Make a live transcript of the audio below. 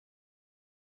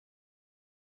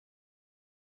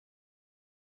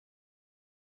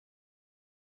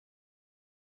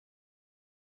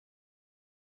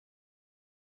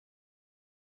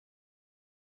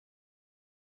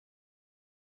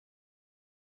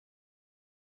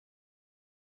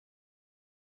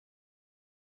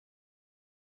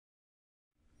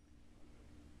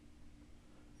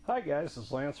Hi guys, this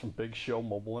is Lance from Big Show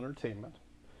Mobile Entertainment,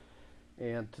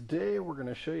 and today we're going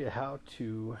to show you how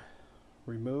to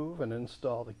remove and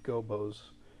install the gobos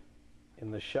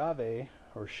in the Chauvet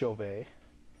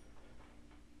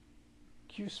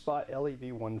Q-Spot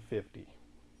LED 150. To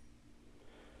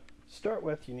start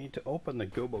with, you need to open the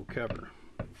gobo cover.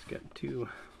 It's got two,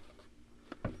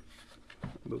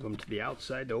 move them to the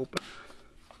outside to open.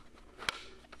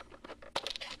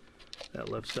 That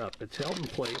lifts up. It's held in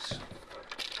place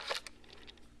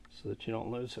so that you don't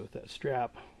lose it with that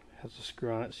strap. It has a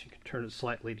screw on it so you can turn it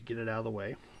slightly to get it out of the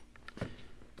way.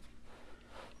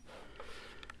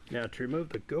 Now to remove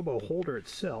the gobo holder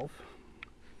itself,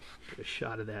 get a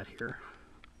shot of that here.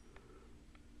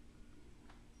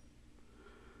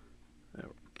 That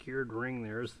geared ring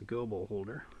there is the gobo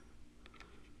holder.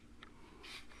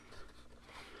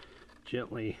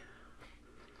 Gently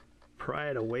pry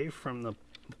it away from the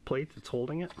plate that's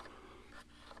holding it.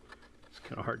 It's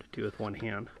kind of hard to do with one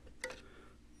hand.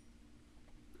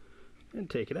 And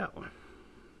take it out.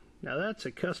 Now that's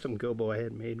a custom gobo I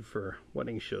had made for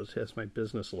wedding shows. It has my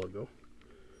business logo.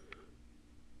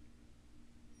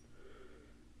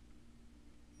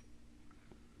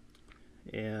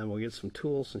 And we'll get some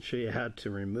tools and show you how to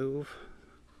remove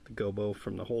the gobo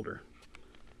from the holder.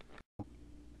 You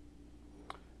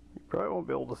probably won't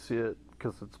be able to see it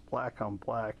because it's black on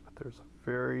black, but there's a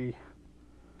very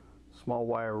small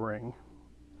wire ring.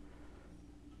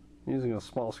 Using a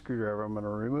small screwdriver, I'm going to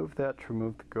remove that to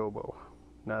remove the gobo.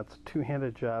 Now it's a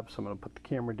two-handed job, so I'm going to put the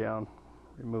camera down,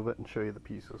 remove it, and show you the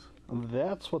pieces.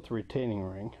 That's what the retaining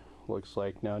ring looks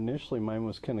like. Now initially mine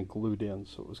was kind of glued in,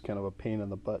 so it was kind of a pain in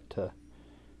the butt to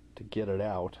get it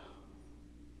out.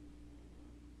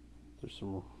 There's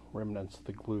some remnants of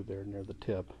the glue there near the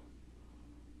tip.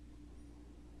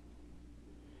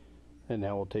 And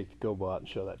now we'll take the gobo out and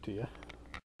show that to you.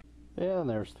 And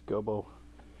there's the gobo,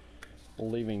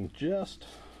 leaving just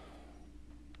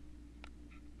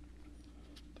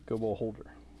the gobo holder.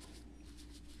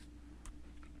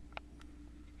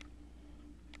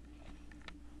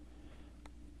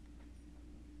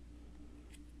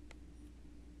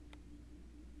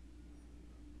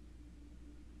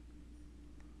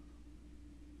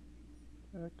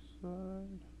 Back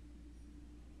side.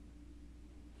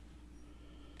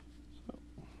 So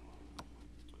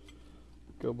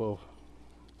gobo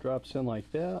drops in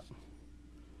like that,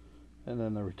 and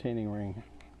then the retaining ring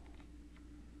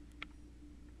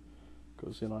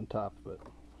goes in on top of it.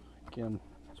 Again,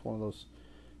 it's one of those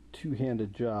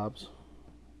two-handed jobs.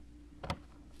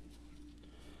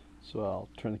 So I'll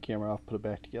turn the camera off, put it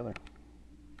back together.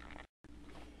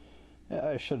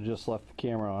 I should have just left the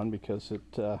camera on because it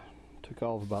took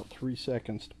all of about 3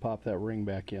 seconds to pop that ring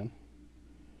back in.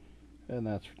 And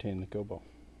that's retaining the gobo.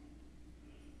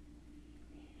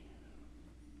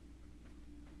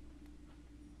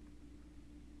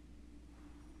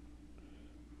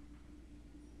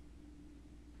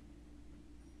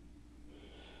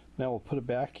 Now we'll put it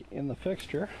back in the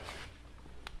fixture.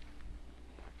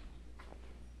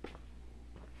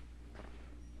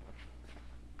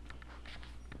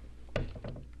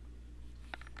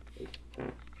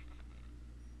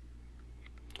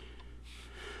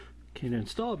 Okay, to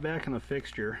install it back in the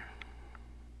fixture,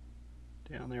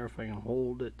 down there, if I can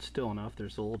hold it still enough,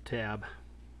 there's a little tab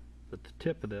that the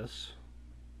tip of this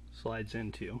slides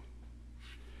into.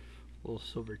 A little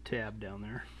silver tab down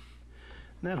there.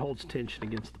 And that holds tension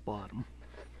against the bottom.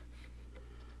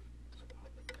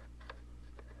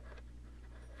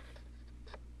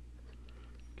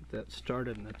 Get that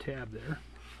started in the tab there.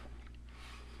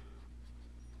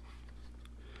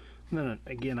 And then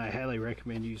again, I highly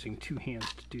recommend using two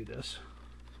hands to do this.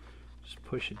 Just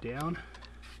push it down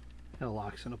and it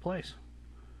locks into place.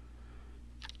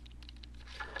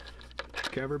 Put the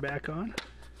cover back on.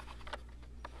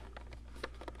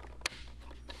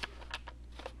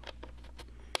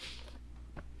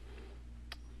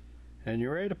 And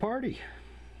you're ready to party.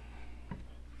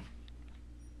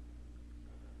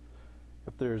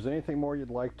 If there's anything more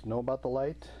you'd like to know about the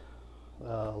light,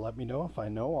 let me know. If I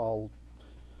know,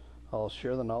 I'll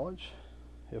share the knowledge.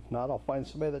 If not, I'll find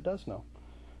somebody that does know.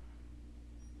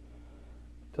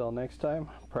 Till next time,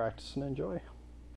 practice and enjoy.